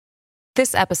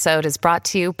This episode is brought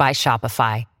to you by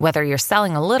Shopify. Whether you're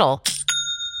selling a little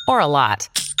or a lot,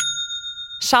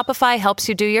 Shopify helps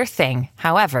you do your thing,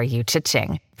 however you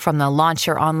cha-ching. From the launch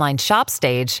your online shop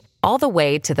stage, all the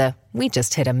way to the we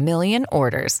just hit 1 million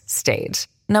orders stage.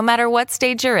 No matter what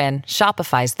stage you're in,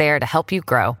 Shopify's there to help you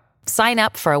grow. Sign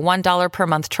up for a $1 per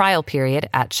month trial period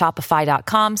at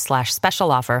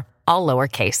shopify.com/special offer, all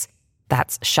lowercase.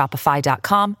 That's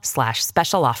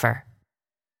shopify.com/special offer.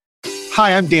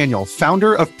 Hi, I'm Daniel,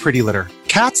 founder of Pretty Litter.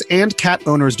 Cats and cat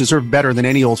owners deserve better than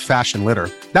any old-fashioned litter.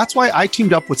 That's why I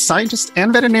teamed up with scientists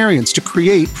and veterinarians to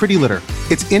create Pretty Litter.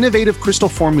 Its innovative crystal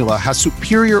formula has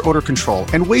superior odor control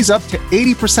and weighs up to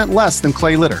 80% less than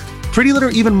clay litter. Pretty Litter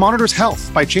even monitors health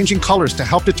by changing colors to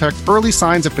help detect early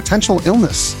signs of potential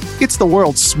illness. It's the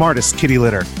world's smartest kitty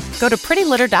litter. Go to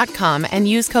prettylitter.com and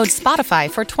use code SPOTIFY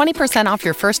for 20% off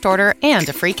your first order and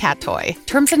a free cat toy.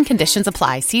 Terms and conditions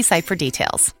apply. See site for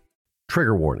details.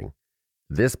 Trigger warning.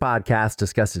 This podcast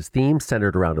discusses themes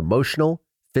centered around emotional,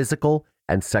 physical,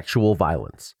 and sexual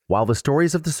violence. While the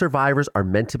stories of the survivors are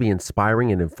meant to be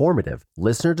inspiring and informative,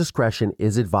 listener discretion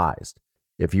is advised.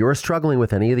 If you are struggling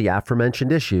with any of the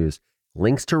aforementioned issues,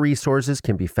 links to resources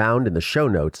can be found in the show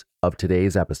notes of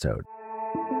today's episode.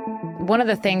 One of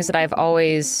the things that I've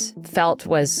always felt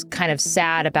was kind of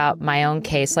sad about my own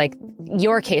case, like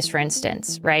your case, for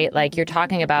instance, right? Like you're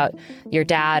talking about your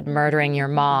dad murdering your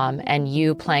mom and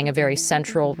you playing a very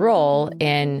central role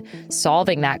in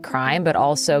solving that crime, but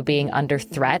also being under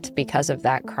threat because of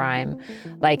that crime.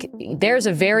 Like there's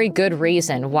a very good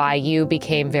reason why you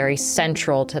became very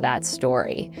central to that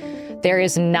story. There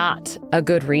is not a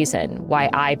good reason why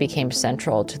I became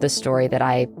central to the story that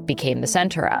I became the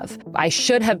center of. I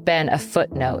should have been a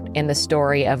footnote in the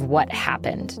story of what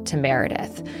happened to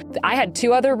Meredith. I had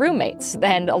 2 other roommates,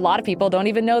 and a lot of people don't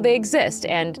even know they exist.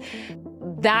 And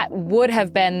that would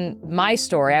have been my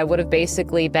story. I would have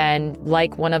basically been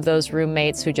like one of those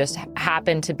roommates who just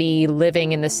happened to be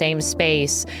living in the same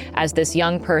space as this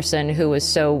young person who was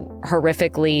so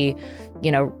horrifically,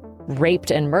 raped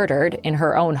and murdered in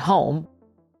her own home.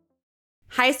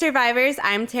 Hi, survivors.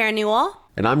 I'm Tara Newell.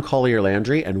 And I'm Collier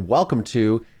Landry, and welcome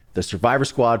to the Survivor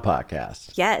Squad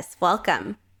podcast. Yes,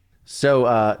 welcome.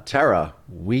 So, Tara,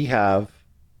 we have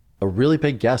a really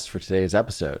big guest for today's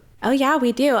episode. Oh, yeah,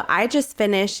 we do. I just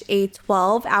finished a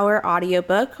 12-hour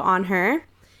audiobook on her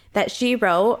that she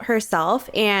wrote herself,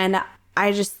 and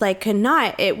I just could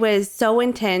not. It was so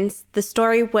intense. The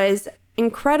story was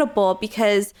incredible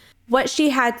because what she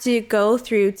had to go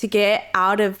through to get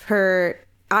out of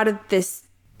this.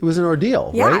 It was an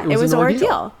ordeal, yeah, right? It was an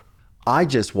ordeal. I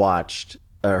just watched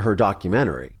her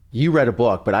documentary. You read a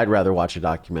book, but I'd rather watch a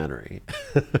documentary.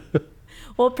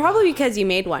 Well, probably because you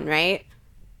made one, right?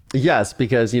 Yes,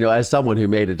 because, as someone who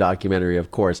made a documentary,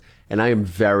 of course, and I am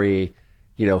very,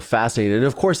 fascinated. And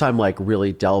of course, I'm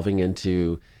really delving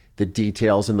into the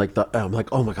details and I'm like,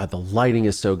 oh my God, the lighting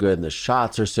is so good and the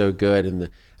shots are so good. And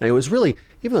it was really,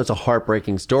 even though it's a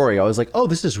heartbreaking story, I was like, oh,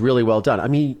 this is really well done. I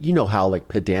mean, you know how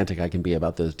pedantic I can be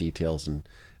about those details and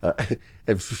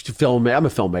film. I'm a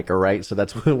filmmaker, right? So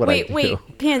that's what I do. Wait,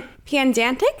 pedantic?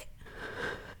 Pedantic.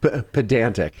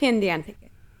 Pedantic. Pedantic.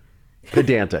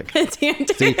 Pedantic.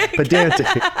 See, pedantic.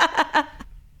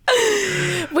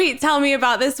 Wait, tell me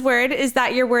about this word. Is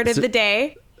that your word of the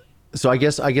day? So I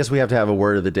guess we have to have a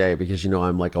word of the day because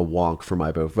I'm like a wonk for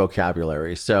my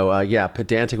vocabulary. So yeah,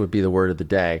 pedantic would be the word of the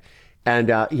day. And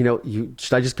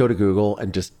should I just go to Google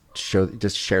and just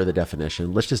share the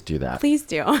definition? Let's just do that. Please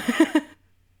do.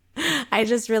 I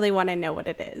just really want to know what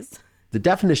it is. The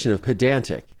definition of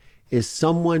pedantic is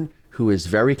someone who is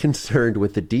very concerned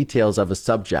with the details of a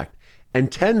subject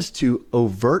and tends to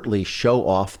overtly show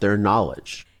off their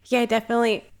knowledge. Yeah,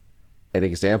 definitely. An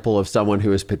example of someone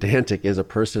who is pedantic is a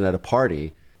person at a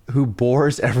party who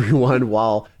bores everyone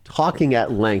while talking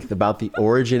at length about the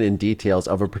origin and details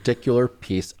of a particular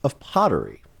piece of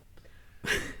pottery.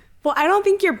 Well, I don't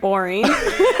think you're boring.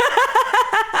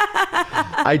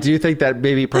 I do think that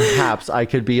maybe perhaps I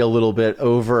could be a little bit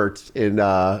overt in...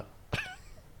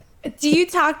 Do you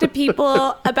talk to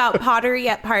people about pottery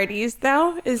at parties,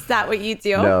 though? Is that what you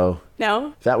do? No.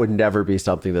 No? That would never be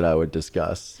something that I would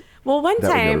discuss. Well, one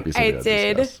time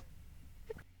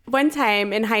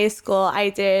in high school, I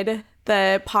did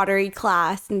the pottery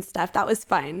class and stuff. That was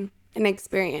fun, an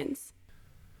experience.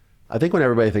 I think when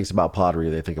everybody thinks about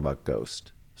pottery, they think about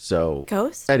Ghost. So,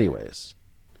 Ghost? Anyways,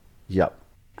 yep.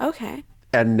 Okay.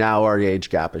 And now our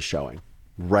age gap is showing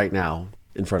right now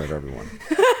in front of everyone.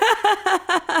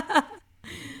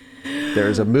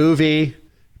 There's a movie,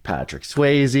 Patrick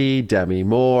Swayze, Demi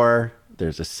Moore.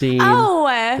 There's a scene. Oh,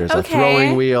 there's a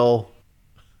throwing wheel.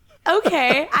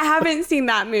 Okay, I haven't seen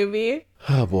that movie.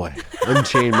 Oh boy,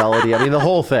 Unchained Melody. I mean, the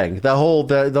whole thing, the whole,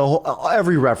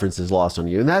 every reference is lost on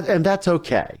you, and that's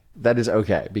okay. That is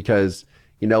okay, because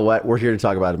you know what? We're here to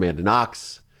talk about Amanda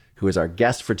Knox, who is our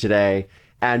guest for today.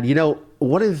 And you know,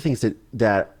 one of the things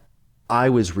that I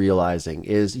was realizing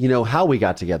is, you know, how we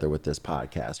got together with this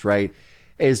podcast, right?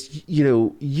 Is, you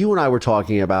know, you and I were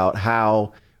talking about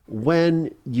how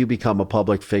when you become a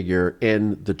public figure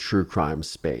in the true crime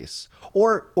space,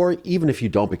 or even if you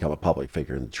don't become a public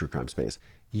figure in the true crime space,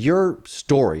 your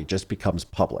story just becomes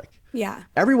public. Yeah.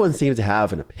 Everyone seems to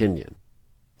have an opinion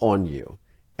on you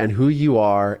and who you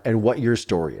are and what your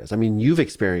story is. I mean, you've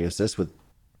experienced this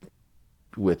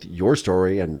with your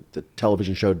story and the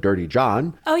television show Dirty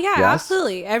John. Oh, yeah, yes?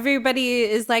 Absolutely. Everybody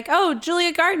is like, oh,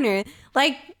 Julia Gardner,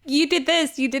 like, you did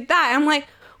this, you did that. I'm like,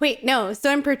 wait, no,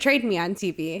 someone portrayed me on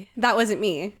TV. That wasn't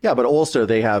me. Yeah, but also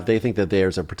they think that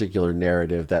there's a particular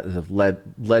narrative that have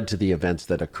led to the events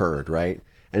that occurred, right?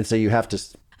 And so you have to...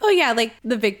 Oh, yeah, like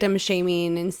the victim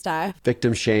shaming and stuff.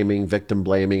 Victim shaming, victim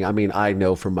blaming. I mean, I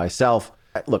know for myself...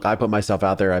 Look, I put myself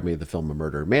out there. I made the film A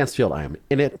Murder in Mansfield. I am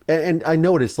in it. And I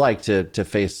know what it's like to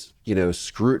face, you know,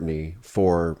 scrutiny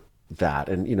for that.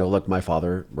 And, you know, look, my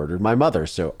father murdered my mother.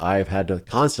 So I've had to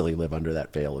constantly live under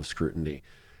that veil of scrutiny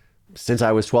since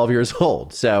I was 12 years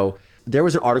old. So there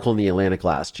was an article in the Atlantic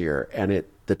last year, and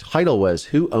the title was,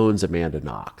 Who Owns Amanda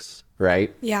Knox?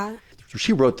 Right? Yeah.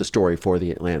 She wrote the story for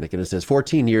the Atlantic, and it says,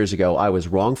 14 years ago, I was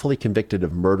wrongfully convicted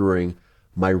of murdering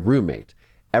my roommate.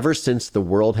 Ever since, the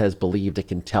world has believed it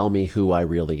can tell me who I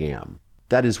really am.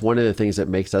 That is one of the things that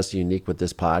makes us unique with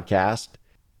this podcast.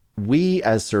 We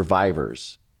as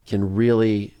survivors can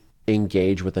really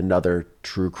engage with another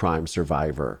true crime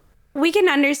survivor. We can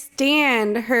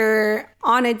understand her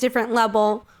on a different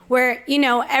level where, you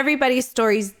know, everybody's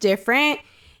story is different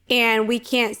and we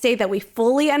can't say that we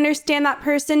fully understand that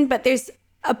person, but there's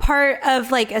a part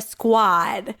of like a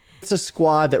squad. It's a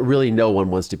squad that really no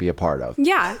one wants to be a part of.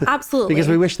 Yeah, absolutely. Because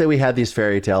we wish that we had these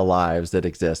fairy tale lives that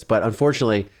exist, but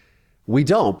unfortunately we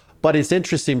don't. But it's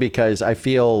interesting because I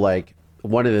feel like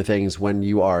one of the things when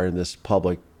you are in this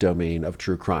public domain of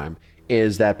true crime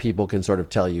is that people can sort of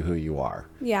tell you who you are.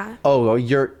 Yeah. Oh,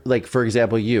 you're like, for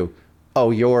example,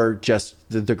 you're just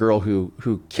the girl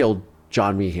who killed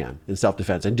John Meehan in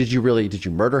self-defense. And did you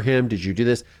murder him? Did you do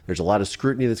this? There's a lot of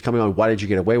scrutiny that's coming on. Why did you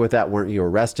get away with that? Weren't you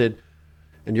arrested?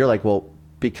 And you're like, well,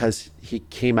 because he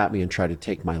came at me and tried to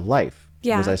take my life.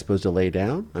 Yeah. Was I supposed to lay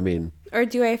down? I mean... Or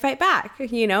do I fight back?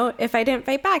 You know, if I didn't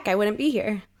fight back, I wouldn't be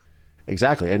here.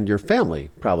 Exactly. And your family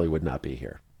probably would not be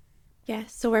here. Yeah,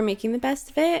 so we're making the best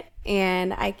of it.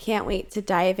 And I can't wait to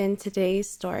dive into today's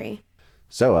story.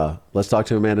 So let's talk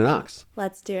to Amanda Knox.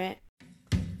 Let's do it.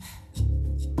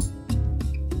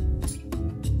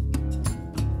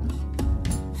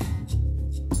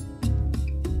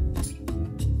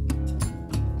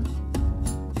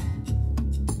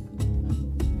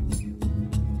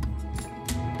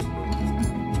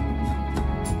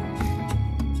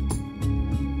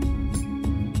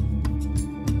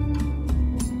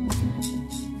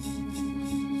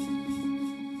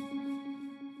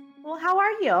 How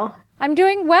are you? I'm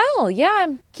doing well. Yeah,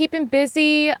 I'm keeping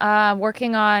busy,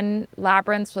 working on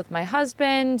Labyrinths with my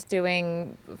husband,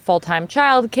 doing full-time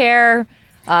childcare.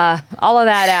 All of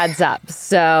that adds up.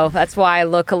 So that's why I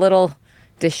look a little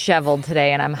disheveled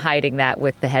today, and I'm hiding that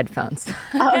with the headphones.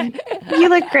 You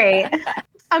look great.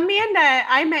 Amanda,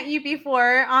 I met you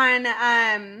before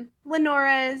on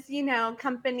Lenora's,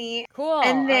 company. Cool.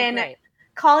 And then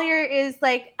Collier is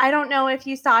like, I don't know if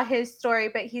you saw his story,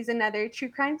 but he's another true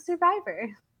crime survivor.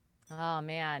 Oh,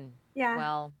 man. Yeah.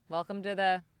 Well, welcome to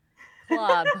the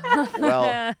club.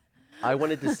 Well, I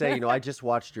wanted to say, I just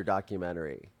watched your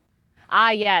documentary.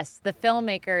 Yes. The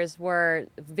filmmakers were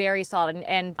very solid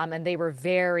and they were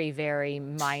very, very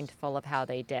mindful of how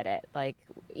they did it. Like,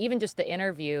 even just the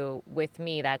interview with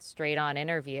me, that straight on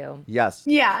interview. Yes.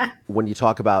 Yeah. When you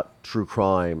talk about true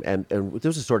crime, and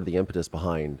this is sort of the impetus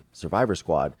behind Survivor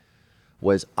Squad,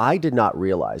 was I did not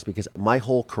realize, because my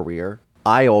whole career,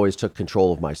 I always took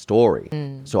control of my story.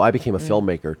 So I became a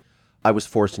filmmaker. I was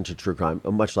forced into true crime,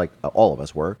 much like all of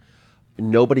us were.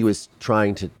 Nobody was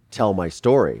trying to tell my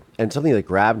story. And something that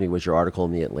grabbed me was your article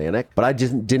in the Atlantic. But I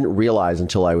didn't realize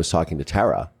until I was talking to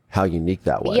Tara how unique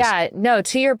that was. Yeah, no,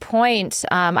 to your point,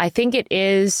 I think it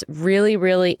is really,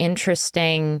 really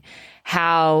interesting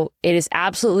how it is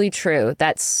absolutely true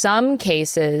that some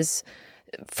cases,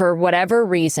 for whatever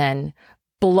reason,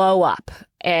 blow up.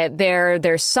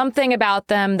 There's something about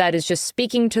them that is just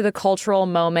speaking to the cultural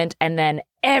moment, and then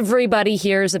everybody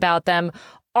hears about them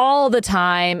all the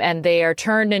time, and they are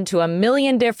turned into a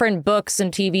million different books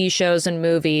and TV shows and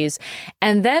movies.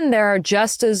 And then there are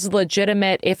just as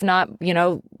legitimate, if not,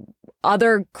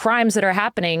 other crimes that are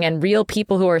happening and real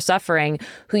people who are suffering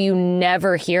who you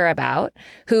never hear about,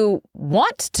 who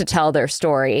want to tell their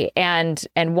story and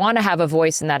want to have a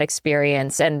voice in that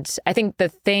experience. And I think the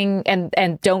thing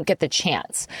and don't get the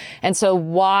chance. And so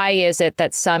why is it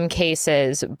that some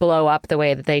cases blow up the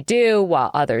way that they do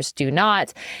while others do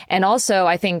not? And also,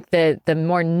 I think the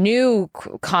more new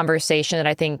conversation that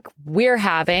I think we're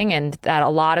having, and that a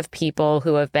lot of people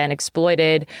who have been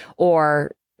exploited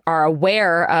or are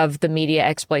aware of the media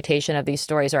exploitation of these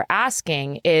stories are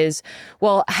asking is,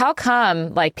 well, how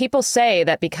come, like, people say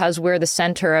that because we're the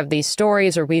center of these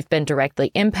stories or we've been directly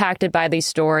impacted by these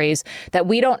stories, that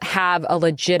we don't have a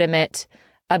legitimate,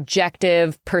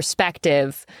 objective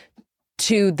perspective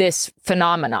to this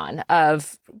phenomenon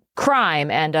of crime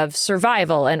and of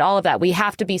survival and all of that. We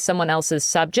have to be someone else's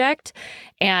subject.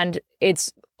 And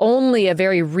it's only a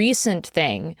very recent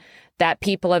thing that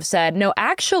people have said, no,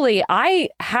 actually, I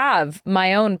have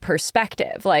my own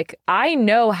perspective. Like, I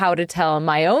know how to tell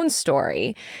my own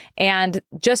story. And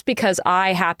just because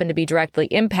I happen to be directly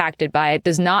impacted by it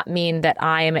does not mean that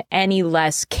I am any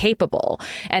less capable.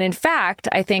 And in fact,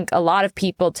 I think a lot of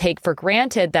people take for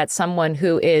granted that someone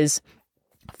who is,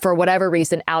 for whatever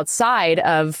reason, outside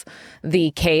of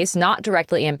the case, not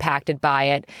directly impacted by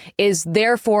it, is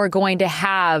therefore going to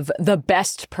have the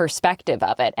best perspective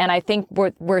of it. And I think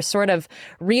we're sort of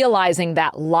realizing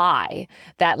that lie,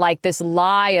 that like this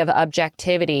lie of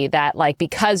objectivity, that like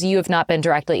because you have not been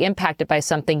directly impacted by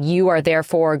something, you are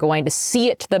therefore going to see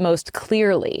it the most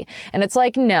clearly. And it's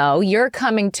like, no, you're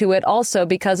coming to it also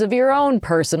because of your own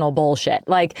personal bullshit.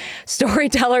 Like,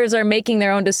 storytellers are making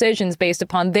their own decisions based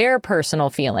upon their personal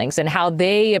feelings and how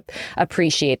they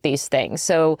appreciate these things.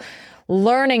 So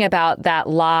learning about that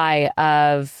lie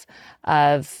of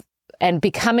and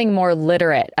becoming more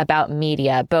literate about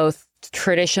media, both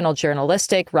traditional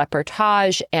journalistic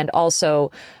reportage and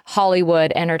also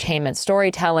Hollywood entertainment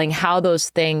storytelling, how those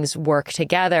things work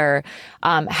together,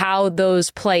 how those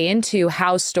play into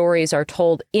how stories are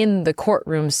told in the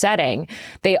courtroom setting.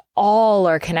 They all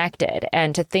are connected.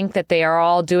 And to think that they are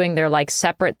all doing their like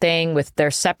separate thing with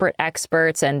their separate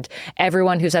experts, and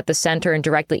everyone who's at the center and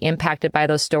directly impacted by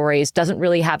those stories doesn't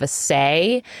really have a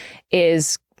say,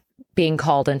 is being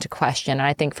called into question. And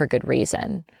I think for good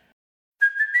reason.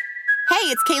 Hey,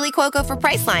 it's Kaylee Cuoco for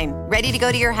Priceline. Ready to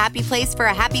go to your happy place for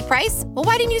a happy price? Well,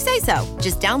 why didn't you say so?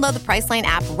 Just download the Priceline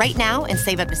app right now and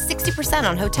save up to 60%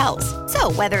 on hotels.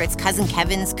 So whether it's Cousin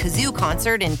Kevin's Kazoo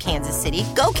Concert in Kansas City,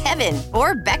 go Kevin,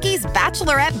 or Becky's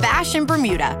Bachelorette Bash in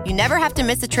Bermuda, you never have to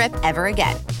miss a trip ever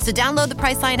again. So download the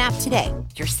Priceline app today.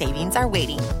 Your savings are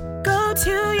waiting. Go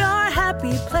to your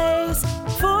happy place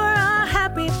for a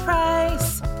happy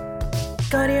price.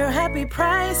 Go to your happy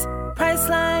price,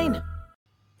 Priceline.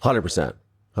 100%.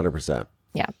 100%.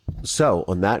 Yeah. So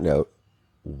on that note,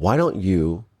 why don't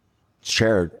you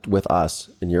share with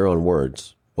us in your own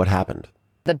words what happened?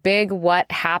 The big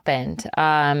what happened.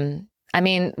 I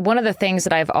mean, one of the things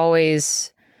that I've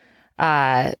always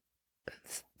felt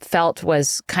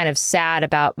was kind of sad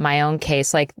about my own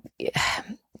case, like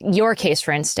your case,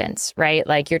 for instance, right?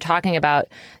 Like, you're talking about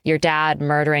your dad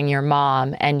murdering your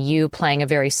mom and you playing a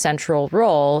very central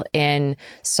role in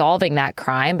solving that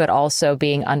crime, but also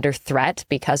being under threat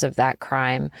because of that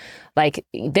crime. Like,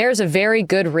 there's a very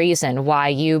good reason why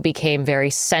you became very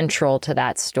central to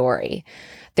that story.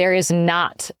 There is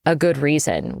not a good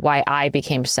reason why I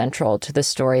became central to the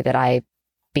story that I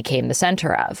became the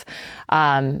center of.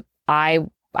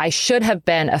 I should have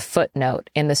been a footnote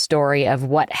in the story of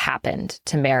what happened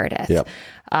to Meredith. Yep.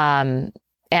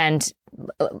 And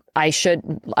I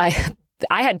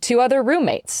had two other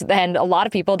roommates, and a lot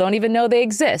of people don't even know they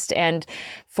exist. And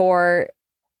for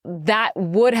that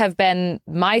would have been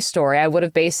my story. I would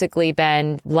have basically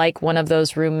been like one of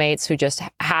those roommates who just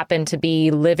happened to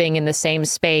be living in the same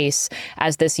space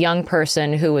as this young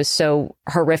person who was so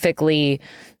horrifically,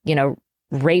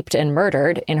 raped and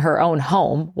murdered in her own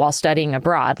home while studying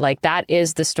abroad. Like, that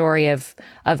is the story of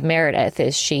Meredith.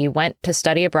 Is she went to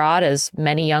study abroad, as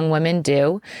many young women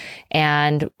do.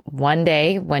 And one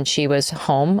day when she was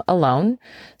home alone,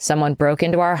 someone broke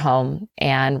into our home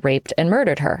and raped and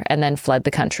murdered her and then fled the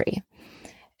country.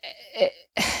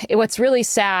 What's really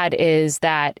sad is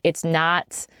that it's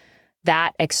not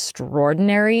that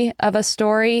extraordinary of a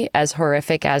story, as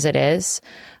horrific as it is.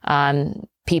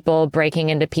 People breaking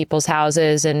into people's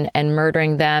houses and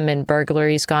murdering them, and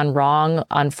burglaries gone wrong,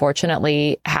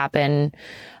 unfortunately, happen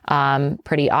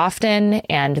pretty often,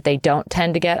 and they don't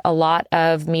tend to get a lot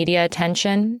of media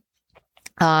attention.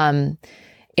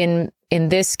 In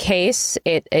this case,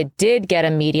 it did get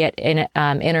immediate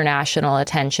international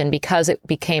attention because it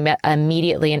became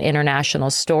immediately an international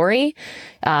story.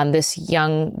 This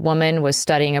young woman was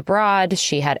studying abroad.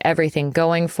 She had everything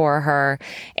going for her,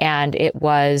 and it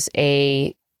was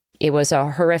a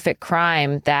horrific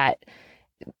crime that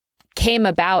came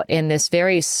about in this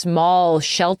very small,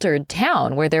 sheltered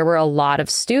town where there were a lot of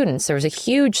students. There was a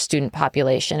huge student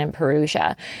population in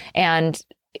Perugia, and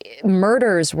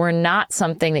murders were not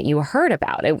something that you heard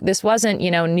about. This wasn't,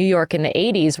 New York in the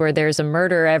 80s where there's a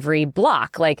murder every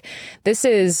block. Like, this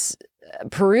is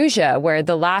Perugia, where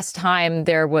the last time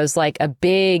there was like a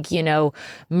big,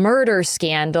 murder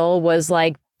scandal was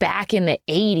like back in the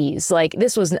 80s. Like,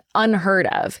 this was unheard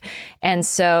of. And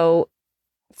so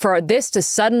for this to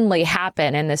suddenly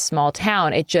happen in this small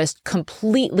town, it just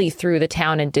completely threw the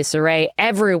town in disarray.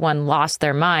 Everyone lost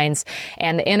their minds,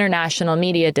 and the international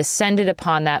media descended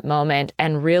upon that moment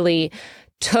and really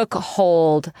took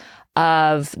hold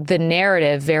of the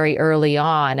narrative very early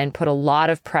on and put a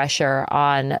lot of pressure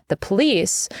on the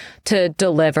police to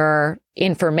deliver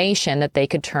information that they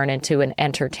could turn into an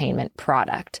entertainment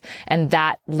product. And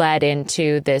that led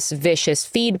into this vicious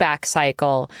feedback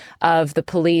cycle of the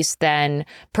police then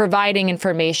providing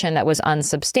information that was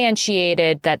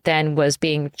unsubstantiated, that then was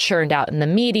being churned out in the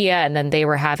media. And then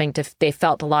they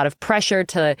felt a lot of pressure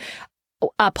to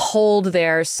uphold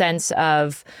their sense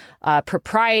of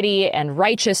propriety and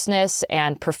righteousness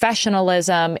and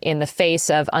professionalism in the face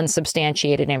of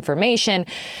unsubstantiated information.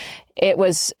 It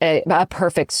was a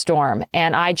perfect storm.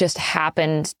 And I just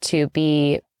happened to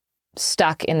be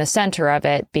stuck in the center of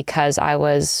it because I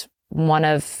was one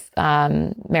of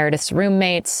Meredith's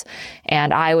roommates,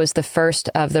 and I was the first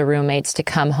of the roommates to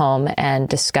come home and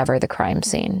discover the crime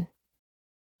scene.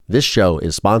 This show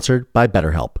is sponsored by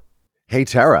BetterHelp. Hey,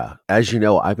 Tara, as you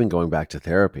know, I've been going back to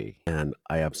therapy and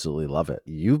I absolutely love it.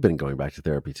 You've been going back to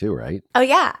therapy too, right? Oh,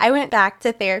 yeah. I went back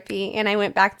to therapy and I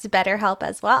went back to BetterHelp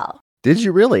as well. Did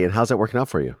you really? And how's that working out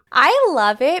for you? I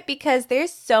love it because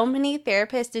there's so many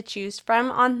therapists to choose from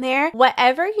on there.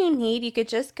 Whatever you need, you could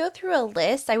just go through a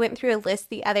list. I went through a list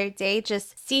the other day,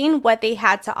 just seeing what they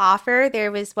had to offer.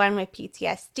 There was one with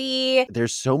PTSD.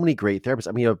 There's so many great therapists.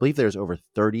 I mean, I believe there's over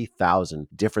 30,000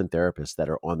 different therapists that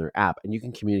are on their app, and you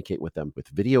can communicate with them with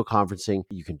video conferencing.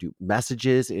 You can do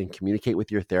messages and communicate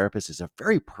with your therapist. It's a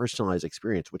very personalized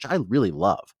experience, which I really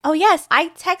love. Oh, yes. I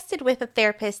texted with a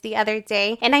therapist the other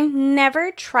day, and I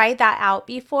never tried that out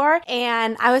before.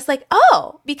 And I was like,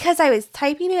 oh, because I was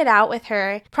typing it out with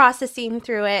her, processing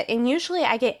through it. And usually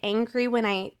I get angry when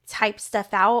I type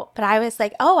stuff out. But I was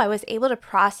like, oh, I was able to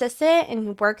process it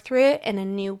and work through it in a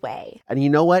new way. And you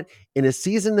know what? In a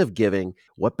season of giving,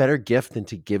 what better gift than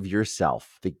to give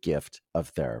yourself the gift of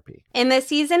therapy? In the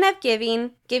season of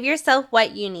giving, give yourself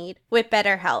what you need with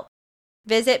BetterHelp.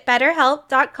 Visit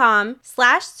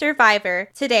BetterHelp.com/survivor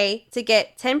today to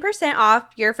get 10%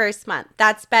 off your first month.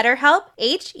 That's BetterHelp,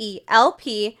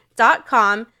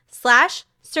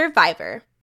 HELP.com/survivor.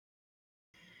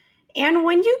 And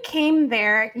when you came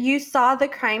there, you saw the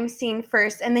crime scene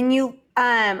first, and then you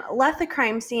left the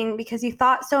crime scene because you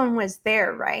thought someone was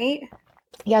there, right?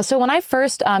 Yeah, so when I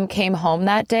first came home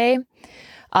that day,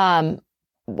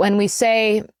 when we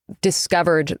say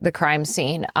discovered the crime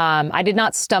scene, I did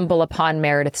not stumble upon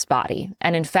Meredith's body.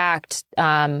 And in fact,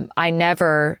 I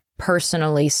never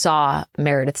personally saw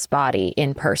Meredith's body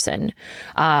in person.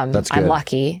 That's good. I'm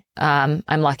lucky. I'm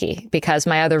lucky because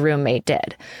my other roommate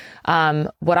did.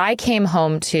 What I came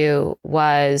home to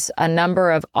was a number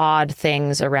of odd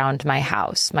things around my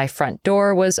house. My front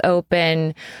door was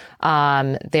open.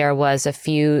 There was a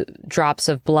few drops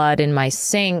of blood in my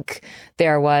sink.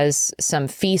 There was some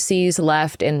feces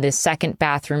left in the second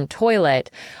bathroom toilet.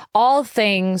 All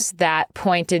things that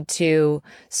pointed to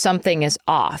something is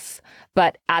off,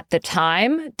 but at the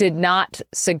time did not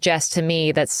suggest to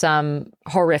me that some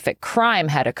horrific crime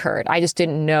had occurred. I just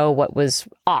didn't know what was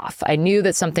off. I knew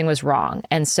that something was wrong.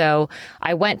 And so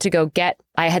I went to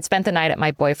I had spent the night at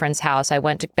my boyfriend's house. I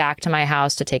went back to my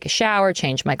house to take a shower,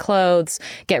 change my clothes,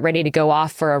 get ready to go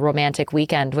off for a romantic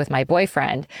weekend with my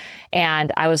boyfriend.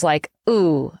 And I was like,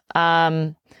 ooh,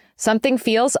 something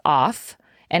feels off.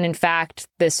 And in fact,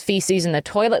 this feces in the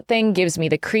toilet thing gives me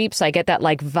the creeps. I get that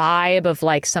like vibe of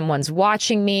like someone's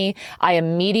watching me. I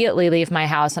immediately leave my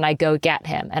house and I go get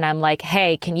him. And I'm like,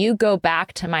 hey, can you go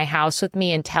back to my house with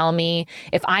me and tell me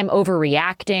if I'm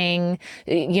overreacting?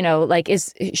 You know, like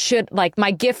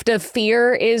my gift of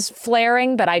fear is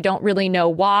flaring, but I don't really know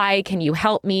why. Can you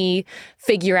help me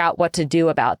figure out what to do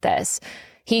about this?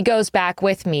 he goes back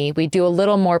with me. We do a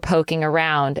little more poking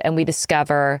around, and we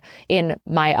discover in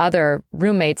my other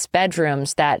roommates'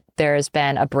 bedrooms that there's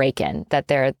been a break-in, that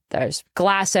there's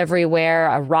glass everywhere.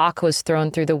 A rock was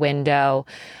thrown through the window.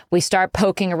 We start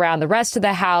poking around the rest of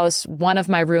the house. One of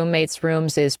my roommates'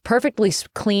 rooms is perfectly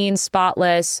clean,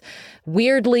 spotless.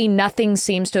 Weirdly, nothing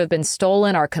seems to have been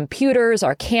stolen. Our computers,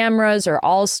 our cameras are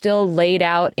all still laid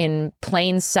out in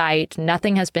plain sight.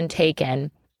 Nothing has been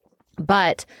taken.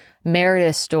 But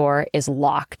Meredith's door is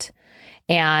locked.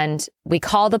 And we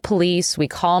call the police, we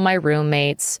call my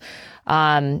roommates.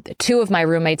 Two of my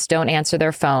roommates don't answer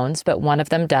their phones, but one of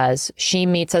them does. She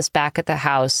meets us back at the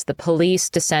house. The police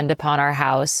descend upon our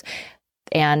house.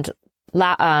 And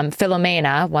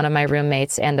Philomena, one of my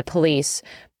roommates, and the police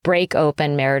break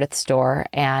open Meredith's door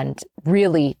and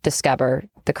really discover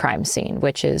the crime scene,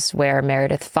 which is where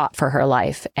Meredith fought for her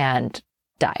life and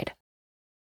died.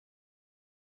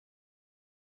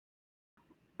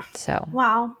 So,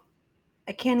 wow,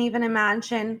 I can't even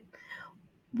imagine.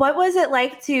 What was it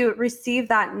like to receive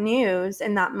that news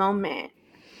in that moment?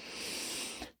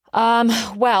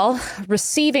 Well,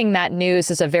 receiving that news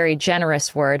is a very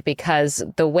generous word, because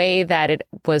the way that it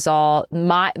was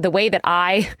the way that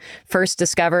I first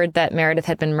discovered that Meredith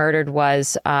had been murdered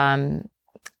was kind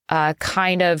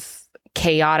of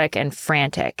chaotic and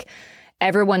frantic.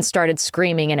 Everyone started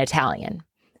screaming in Italian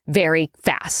very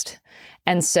fast.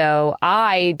 And so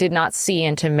I did not see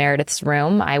into Meredith's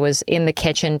room. I was in the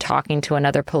kitchen talking to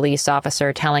another police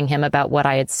officer, telling him about what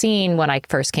I had seen when I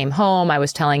first came home. I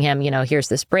was telling him, here's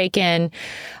this break-in.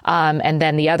 And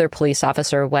then the other police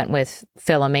officer went with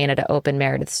Philomena to open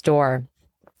Meredith's door.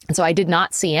 And so I did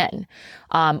not see in.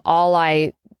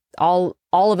 All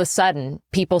of a sudden,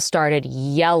 people started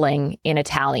yelling in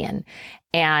Italian.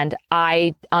 And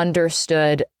I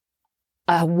understood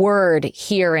a word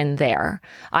here and there.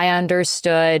 I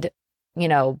understood,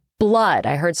 blood.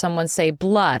 I heard someone say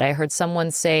blood. I heard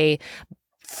someone say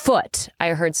foot. I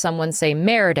heard someone say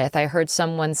Meredith. I heard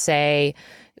someone say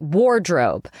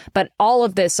wardrobe. But all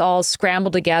of this all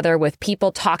scrambled together with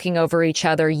people talking over each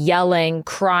other, yelling,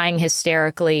 crying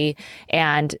hysterically,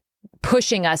 and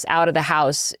pushing us out of the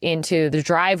house into the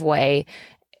driveway.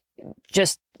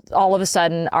 Just all of a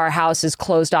sudden, our house is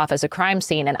closed off as a crime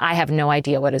scene, and I have no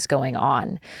idea what is going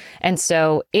on. And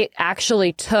so it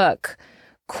actually took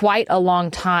quite a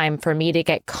long time for me to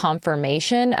get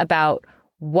confirmation about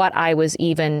what was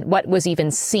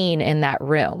even seen in that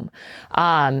room.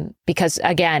 Because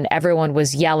again, everyone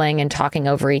was yelling and talking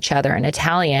over each other in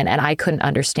Italian, and I couldn't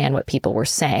understand what people were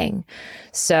saying.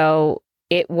 So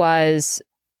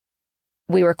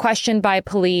we were questioned by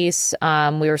police.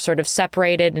 We were sort of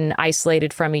separated and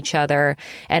isolated from each other.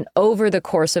 And over the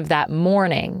course of that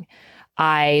morning,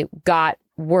 I got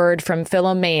word from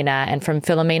Philomena and from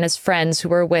Philomena's friends who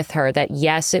were with her that,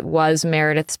 yes, it was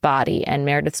Meredith's body. And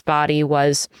Meredith's body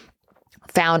was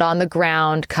found on the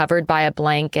ground, covered by a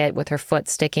blanket with her foot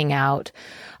sticking out,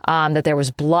 that there was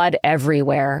blood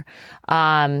everywhere.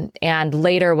 And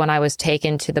later, when I was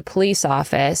taken to the police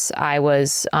office, I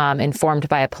was informed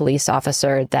by a police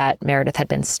officer that Meredith had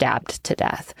been stabbed to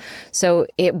death. So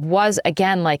it was,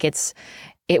 again,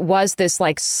 it was this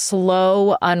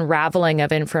slow unraveling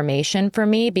of information for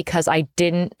me, because I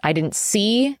didn't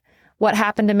see what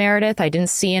happened to Meredith. I didn't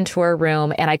see into her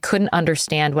room, and I couldn't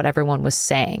understand what everyone was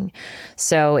saying.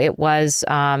 So it was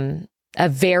a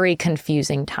very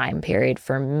confusing time period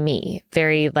for me.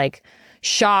 Very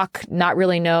shock, not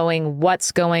really knowing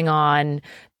what's going on,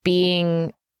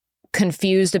 being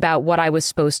confused about what I was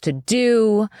supposed to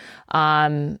do.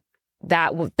 That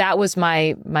was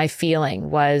my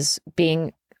feeling, was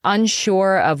being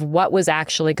unsure of what was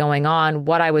actually going on,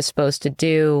 what I was supposed to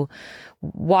do.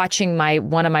 Watching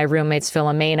one of my roommates,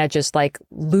 Philomena, just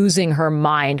losing her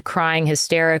mind, crying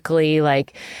hysterically,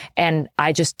 and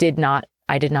I did not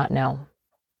know.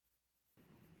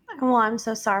 Well, I'm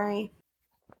so sorry.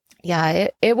 Yeah,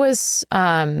 it was,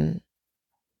 I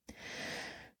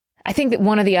think that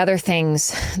one of the other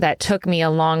things that took me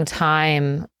a long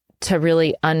time to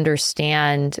really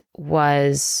understand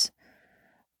was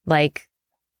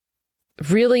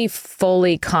really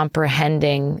fully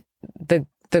comprehending the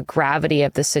gravity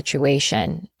of the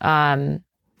situation, because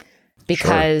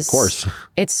sure, of course.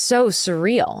 It's so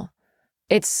surreal.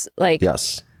 It's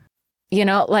yes, you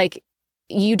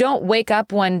don't wake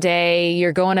up one day,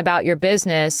 you're going about your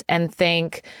business and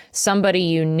think somebody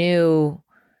you knew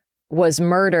was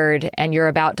murdered and you're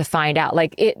about to find out.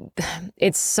 It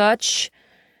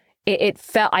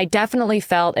felt, I definitely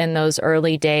felt in those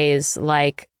early days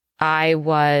like I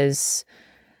was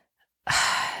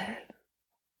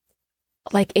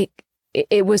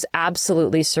it was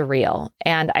absolutely surreal.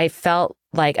 And I felt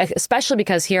like, especially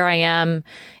because here I am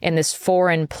in this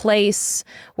foreign place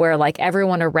where like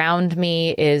everyone around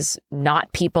me is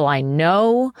not people I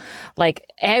know. Like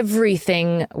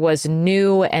everything was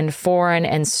new and foreign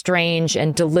and strange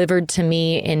and delivered to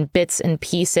me in bits and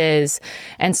pieces.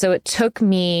 And so it took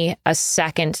me a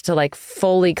second to like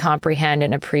fully comprehend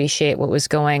and appreciate what was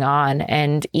going on.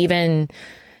 And even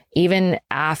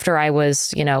after I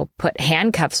was, put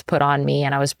handcuffs put on me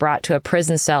and I was brought to a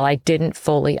prison cell, I didn't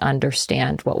fully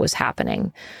understand what was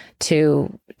happening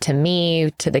to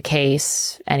me, to the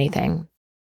case, anything.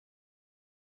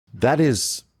 That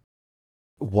is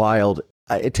wild.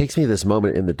 It takes me to this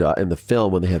moment in the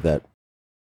film when they have that,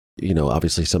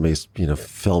 obviously somebody's,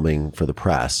 filming for the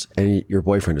press and your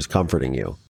boyfriend is comforting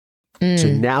you. So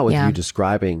now with you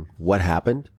describing what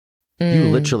happened, you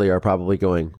literally are probably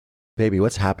going, baby,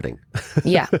 what's happening?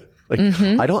 Yeah.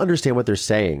 I don't understand what they're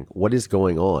saying. What is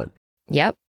going on?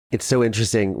 Yep. It's so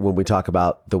interesting when we talk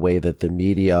about the way that the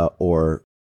media or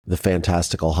the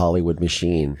fantastical Hollywood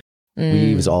machine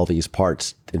weaves all these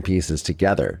parts and pieces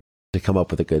together to come up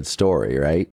with a good story,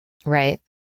 right? Right.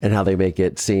 And how they make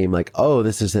it seem like, oh,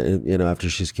 this is, after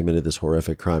she's committed this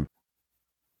horrific crime.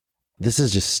 This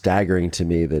is just staggering to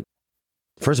me that,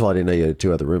 first of all, I didn't know you had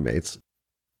 2 other roommates.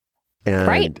 And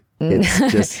right. It's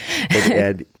just,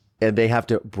 and they have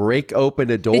to break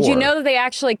open a door. Did you know that they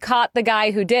actually caught the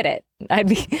guy who did it?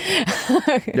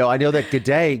 No, I know that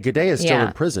G'day is still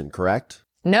in prison, correct?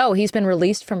 No, he's been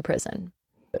released from prison.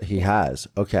 He has.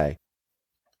 Okay.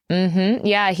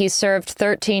 Yeah, he served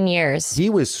 13 years.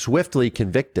 He was swiftly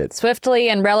convicted. Swiftly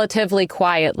and relatively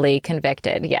quietly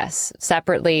convicted, yes.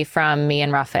 Separately from me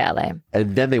and Raffaele.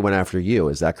 And then they went after you,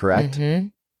 is that correct?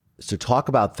 So talk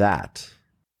about that.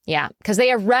 Yeah, because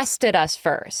they arrested us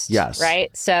first. Yes.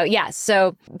 Right? So,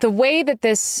 so the way that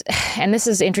this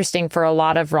is interesting for a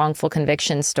lot of wrongful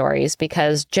conviction stories,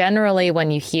 because generally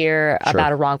when you hear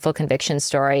about a wrongful conviction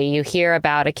story, you hear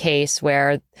about a case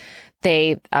where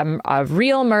a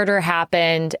real murder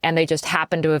happened and they just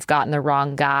happened to have gotten the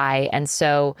wrong guy. And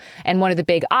one of the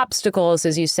big obstacles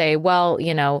is you say, well,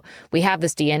 we have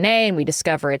this DNA and we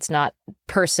discover it's not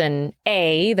person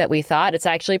A that we thought, it's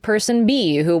actually person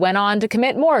B who went on to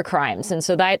commit more crimes. And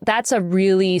so that's a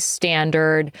really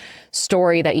standard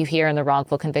story that you hear in the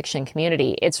wrongful conviction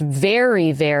community. It's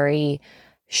very, very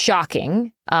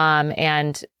shocking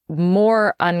and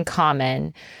more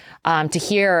uncommon to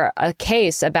hear a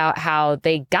case about how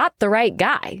they got the right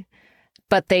guy,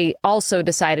 but they also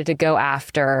decided to go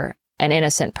after an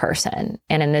innocent person.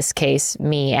 And in this case,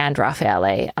 me and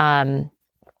Raffaele.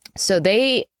 So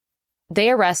they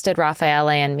arrested Raffaele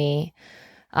and me,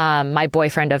 my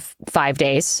boyfriend of 5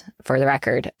 days, for the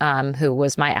record, who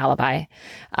was my alibi.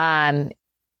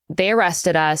 They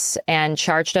arrested us and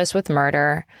charged us with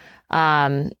murder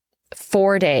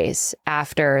 4 days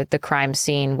after the crime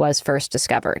scene was first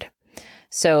discovered.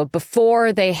 So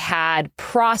before they had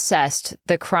processed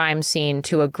the crime scene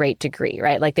to a great degree,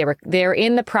 right? Like they're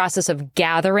in the process of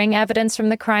gathering evidence from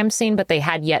the crime scene, but they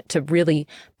had yet to really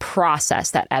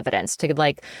process that evidence, to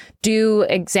like do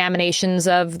examinations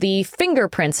of the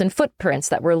fingerprints and footprints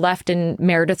that were left in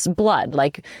Meredith's blood,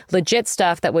 like legit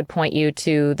stuff that would point you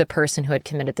to the person who had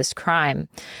committed this crime.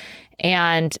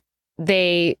 And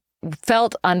they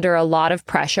felt under a lot of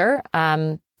pressure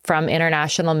from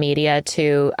international media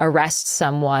to arrest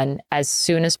someone as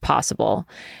soon as possible.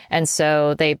 And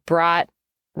so they brought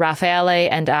Raffaele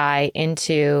and I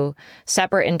into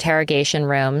separate interrogation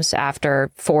rooms after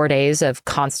 4 days of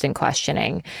constant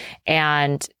questioning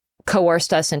and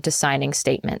coerced us into signing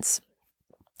statements.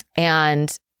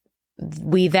 And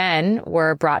we then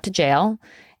were brought to jail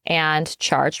and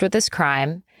charged with this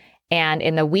crime. And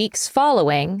in the weeks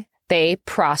following, they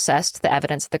processed the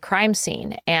evidence of the crime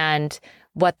scene. And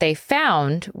what they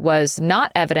found was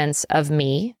not evidence of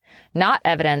me, not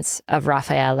evidence of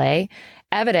Raffaele,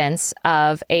 evidence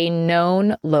of a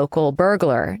known local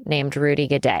burglar named Rudy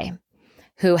G'day,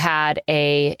 who had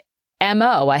a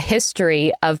MO, a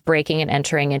history of breaking and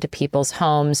entering into people's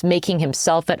homes, making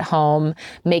himself at home,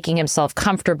 making himself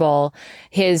comfortable,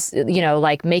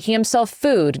 like making himself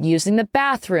food, using the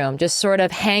bathroom, just sort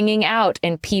of hanging out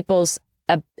in people's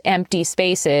empty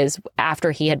spaces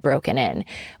after he had broken in,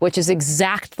 which is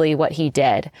exactly what he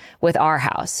did with our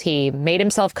house. He made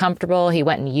himself comfortable. He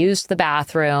went and used the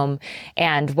bathroom.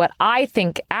 And what I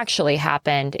think actually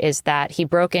happened is that he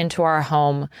broke into our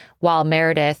home while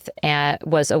Meredith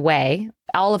was away.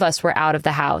 All of us were out of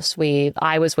the house.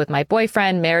 I was with my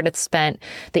boyfriend. Meredith spent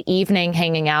the evening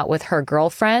hanging out with her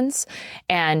girlfriends,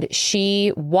 and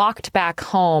she walked back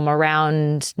home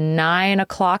around 9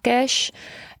 o'clock-ish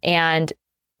and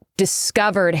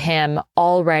discovered him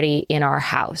already in our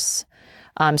house.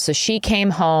 So she came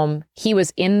home. He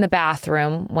was in the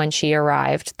bathroom when she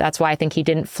arrived. That's why I think he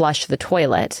didn't flush the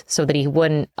toilet, so that he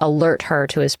wouldn't alert her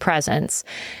to his presence.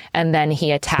 And then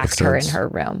he attacked her in her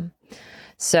room.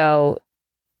 So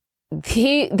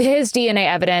his DNA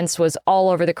evidence was all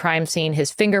over the crime scene, his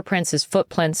fingerprints, his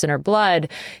footprints in her blood.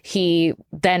 He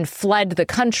then fled the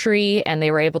country, and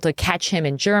they were able to catch him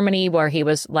in Germany, where he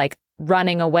was like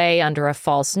running away under a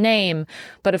false name.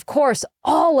 But of course,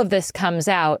 all of this comes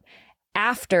out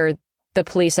after the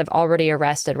police have already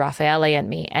arrested Raffaele and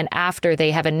me, and after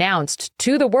they have announced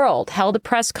to the world, held a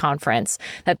press conference,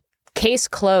 that case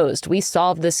closed. We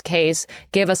solved this case.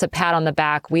 Give us a pat on the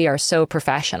back. We are so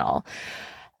professional.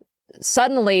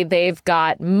 Suddenly they've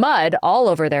got mud all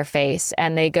over their face,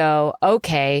 and they go,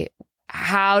 okay,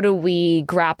 how do we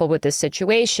grapple with this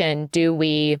situation? Do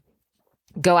we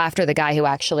go after the guy who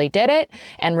actually did it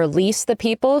and release the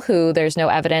people who there's no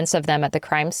evidence of them at the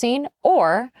crime scene?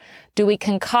 Or do we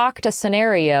concoct a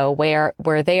scenario where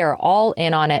they are all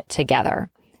in on it together?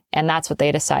 And that's what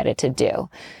they decided to do,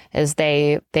 is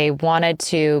they wanted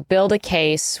to build a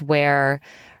case where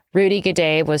Rudy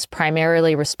Guede was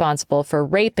primarily responsible for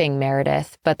raping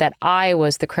Meredith, but that I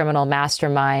was the criminal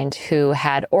mastermind who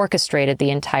had orchestrated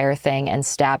the entire thing and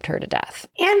stabbed her to death.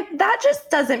 And that just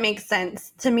doesn't make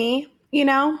sense to me,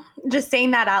 just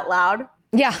saying that out loud.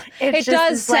 Yeah, it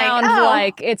does sound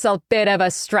like it's a bit of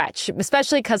a stretch,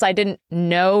 especially because I didn't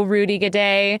know Rudy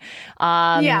Guede.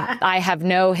 I have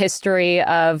no history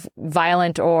of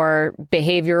violent or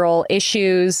behavioral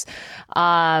issues.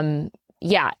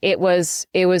 It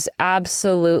was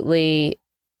absolutely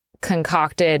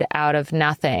concocted out of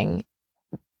nothing,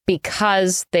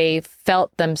 because they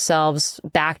felt themselves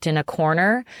backed in a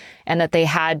corner, and that they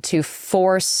had to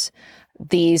force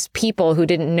these people who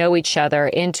didn't know each other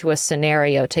into a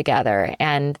scenario together.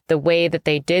 And the way that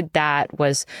they did that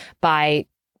was by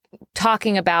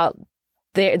talking about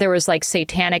there was like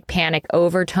satanic panic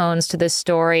overtones to this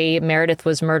story. Meredith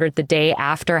was murdered the day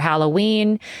after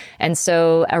Halloween. And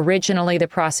so originally the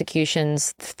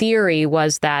prosecution's theory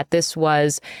was that this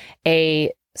was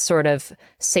a sort of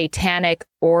satanic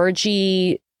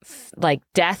orgy, like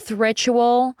death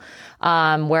ritual,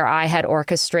 where I had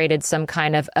orchestrated some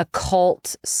kind of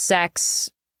occult sex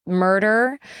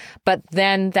murder. But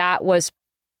then that was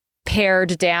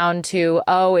pared down to,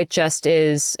 it just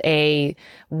is a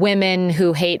women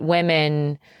who hate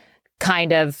women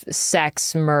kind of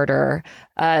sex murder,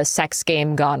 sex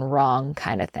game gone wrong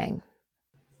kind of thing.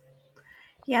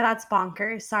 Yeah, that's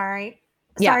bonkers. Sorry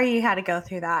you had to go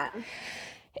through that.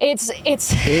 It's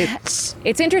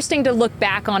interesting to look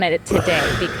back on it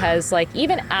today, because like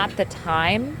even at the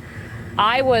time,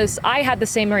 I had the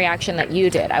same reaction that you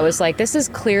did. I was like, this is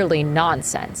clearly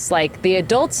nonsense. Like, the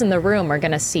adults in the room are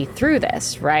going to see through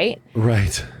this, right?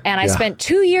 Right. And I spent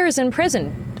 2 years in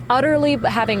prison, utterly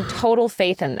having total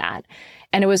faith in that.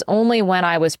 And it was only when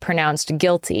I was pronounced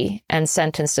guilty and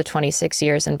sentenced to 26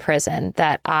 years in prison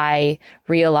that I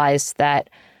realized that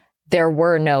there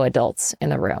were no adults in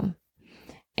the room.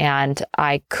 And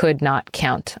I could not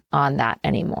count on that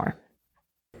anymore.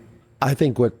 I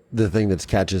think the thing that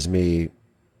catches me,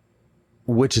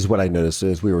 which is what I noticed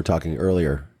as we were talking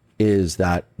earlier, is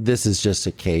that this is just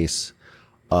a case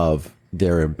of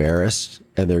they're embarrassed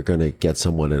and they're going to get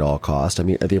someone at all cost. I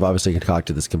mean, they've obviously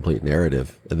concocted this complete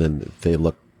narrative, and then they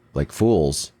look like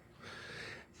fools.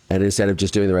 And instead of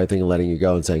just doing the right thing and letting you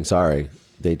go and saying sorry,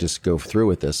 they just go through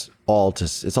with this.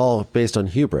 It's all based on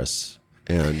hubris.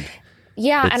 And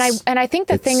yeah, and I think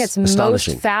the thing that's most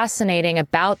fascinating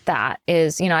about that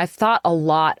is, I've thought a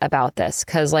lot about this,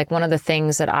 because like one of the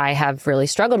things that I have really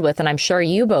struggled with, and I'm sure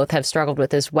you both have struggled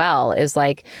with as well, is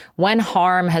like when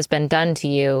harm has been done to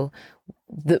you,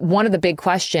 one of the big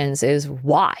questions is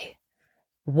why?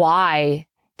 Why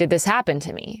did this happen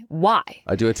to me? Why?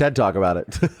 I do a TED Talk about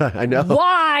it. I know.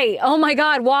 Why? Oh my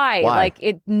God, why? Why?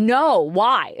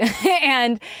 Why?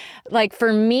 And like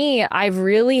for me, I've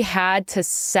really had to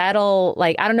settle,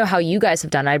 like, I don't know how you guys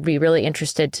have done. I'd be really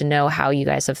interested to know how you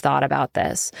guys have thought about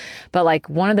this. But like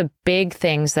one of the big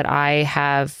things that I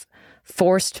have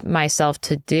forced myself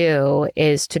to do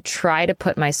is to try to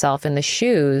put myself in the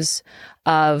shoes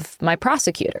of my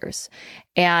prosecutors.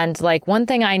 And like one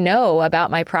thing I know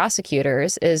about my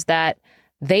prosecutors is that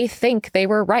they think they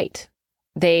were right.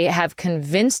 They have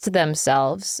convinced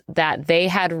themselves that they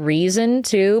had reason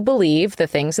to believe the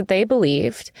things that they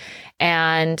believed.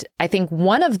 And I think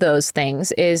one of those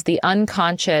things is the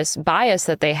unconscious bias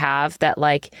that they have, that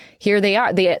like, here they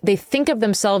are. They think of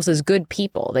themselves as good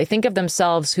people. They think of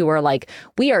themselves who are like,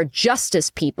 we are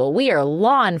justice people. We are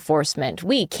law enforcement.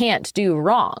 We can't do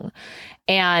wrong.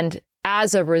 And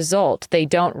as a result, they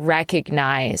don't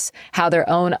recognize how their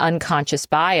own unconscious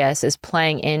bias is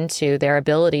playing into their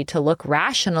ability to look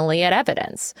rationally at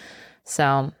evidence.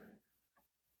 So,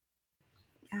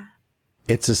 yeah.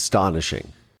 It's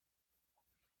astonishing.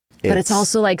 But it's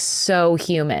also like so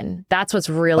human. That's what's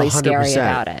really 100%. Scary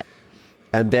about it.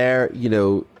 And there, you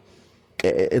know,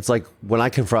 it's like when I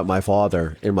confront my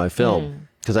father in my film,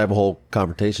 because I have a whole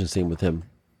confrontation scene with him,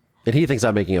 and he thinks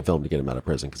I'm making a film to get him out of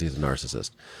prison because he's a narcissist.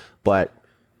 But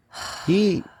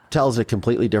he tells a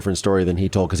completely different story than he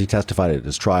told, because he testified at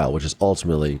his trial, which is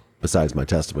ultimately, besides my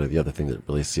testimony, the other thing that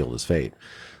really sealed his fate.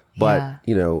 But,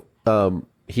 you know,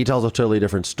 he tells a totally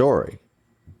different story.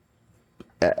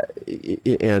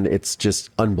 And it's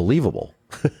just unbelievable.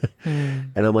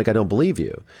 And I'm like, I don't believe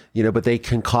you, you know, but they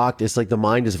concoct. It's like the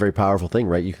mind is a very powerful thing,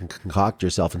 right? You can concoct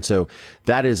yourself. And so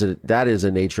that is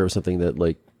a nature of something that,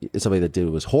 like, somebody that did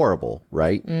was horrible,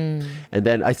 right? And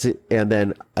then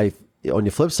on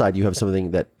the flip side, you have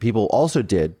something that people also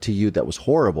did to you that was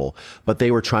horrible, but they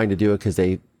were trying to do it because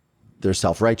they're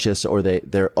self-righteous, or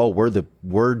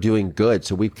we're doing good,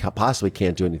 so we possibly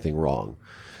can't do anything wrong.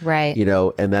 Right. You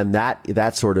know, and then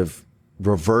that sort of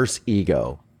reverse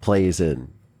ego plays in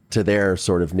to their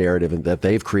sort of narrative and that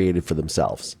they've created for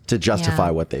themselves to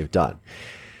justify what they've done.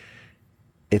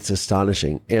 It's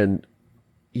astonishing. And,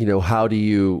 you know, how do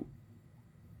you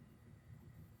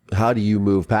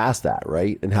move past that,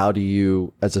 right? And how do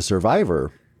you, as a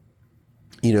survivor,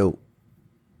 you know,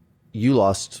 you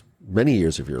lost many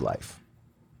years of your life.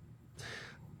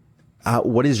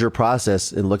 What is your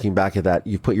process in looking back at that?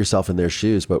 You've put yourself in their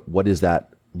shoes, but what does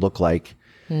that look like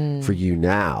for you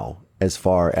now, as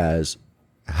far as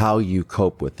how you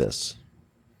cope with this?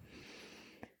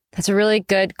 That's a really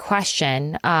good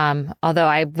question. Although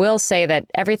I will say that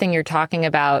everything you're talking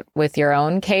about with your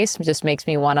own case just makes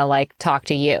me want to, like, talk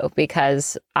to you,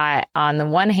 because on the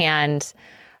one hand,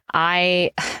 I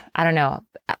don't know,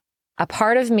 a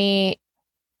part of me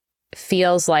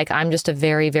feels like I'm just a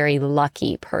very, very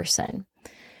lucky person.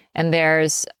 And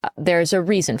there's a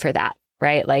reason for that,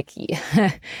 right? Like,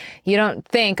 you don't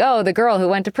think, oh, the girl who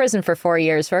went to prison for 4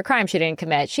 years for a crime she didn't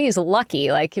commit, she's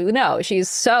lucky. Like, no, she's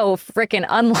so freaking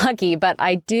unlucky. But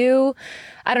I don't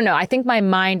know. I think my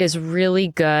mind is really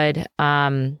good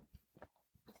at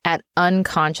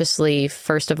unconsciously,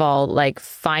 first of all, like,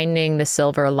 finding the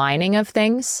silver lining of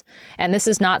things. And this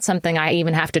is not something I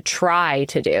even have to try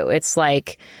to do. It's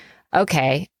like,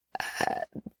 okay,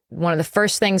 one of the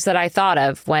first things that I thought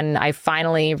of when I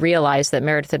finally realized that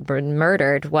Meredith had been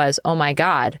murdered was, oh my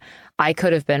God, I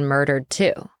could have been murdered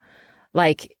too.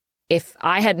 Like, if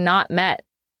I had not met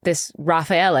this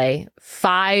Raffaele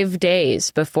 5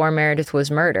 days before Meredith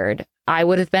was murdered, I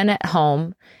would have been at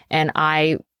home and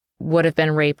I would have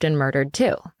been raped and murdered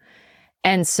too.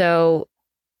 And so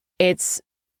it's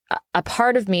a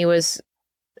part of me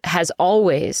has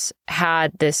always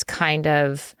had this kind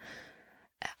of,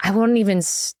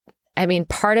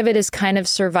 part of it is kind of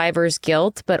survivor's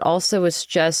guilt, but also it's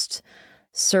just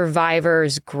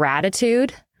survivor's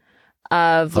gratitude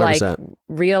of 100%. Like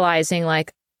realizing,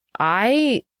 like,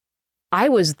 I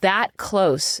was that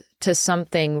close to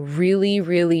something really,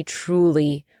 really,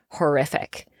 truly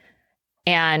horrific.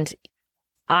 And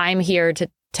I'm here to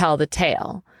tell the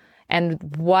tale. And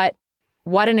what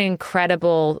an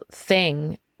incredible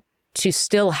thing to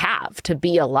still have, to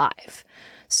be alive.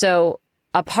 So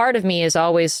a part of me is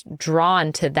always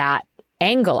drawn to that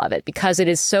angle of it, because it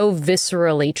is so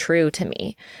viscerally true to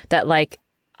me that, like,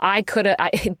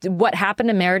 what happened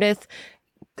to Meredith,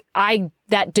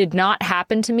 that did not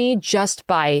happen to me just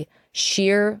by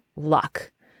sheer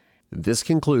luck. This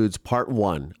concludes part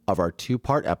 1 of our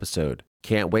 2-part episode.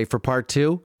 Can't wait for part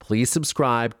 2? Please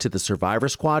subscribe to the Survivor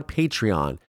Squad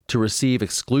Patreon to receive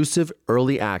exclusive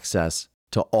early access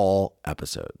to all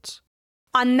episodes.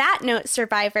 On that note,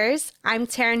 survivors, I'm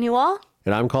Tara Newell.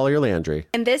 And I'm Collier Landry.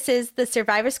 And this is the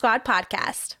Survivor Squad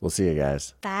podcast. We'll see you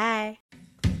guys. Bye.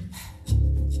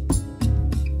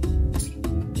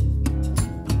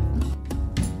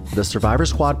 The Survivor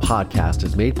Squad podcast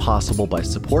is made possible by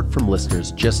support from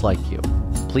listeners just like you.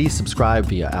 Please subscribe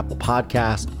via Apple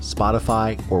Podcasts,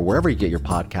 Spotify, or wherever you get your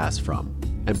podcasts from.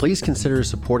 And please consider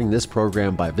supporting this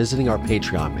program by visiting our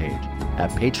Patreon page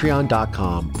at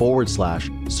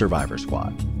patreon.com/Survivor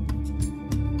Squad.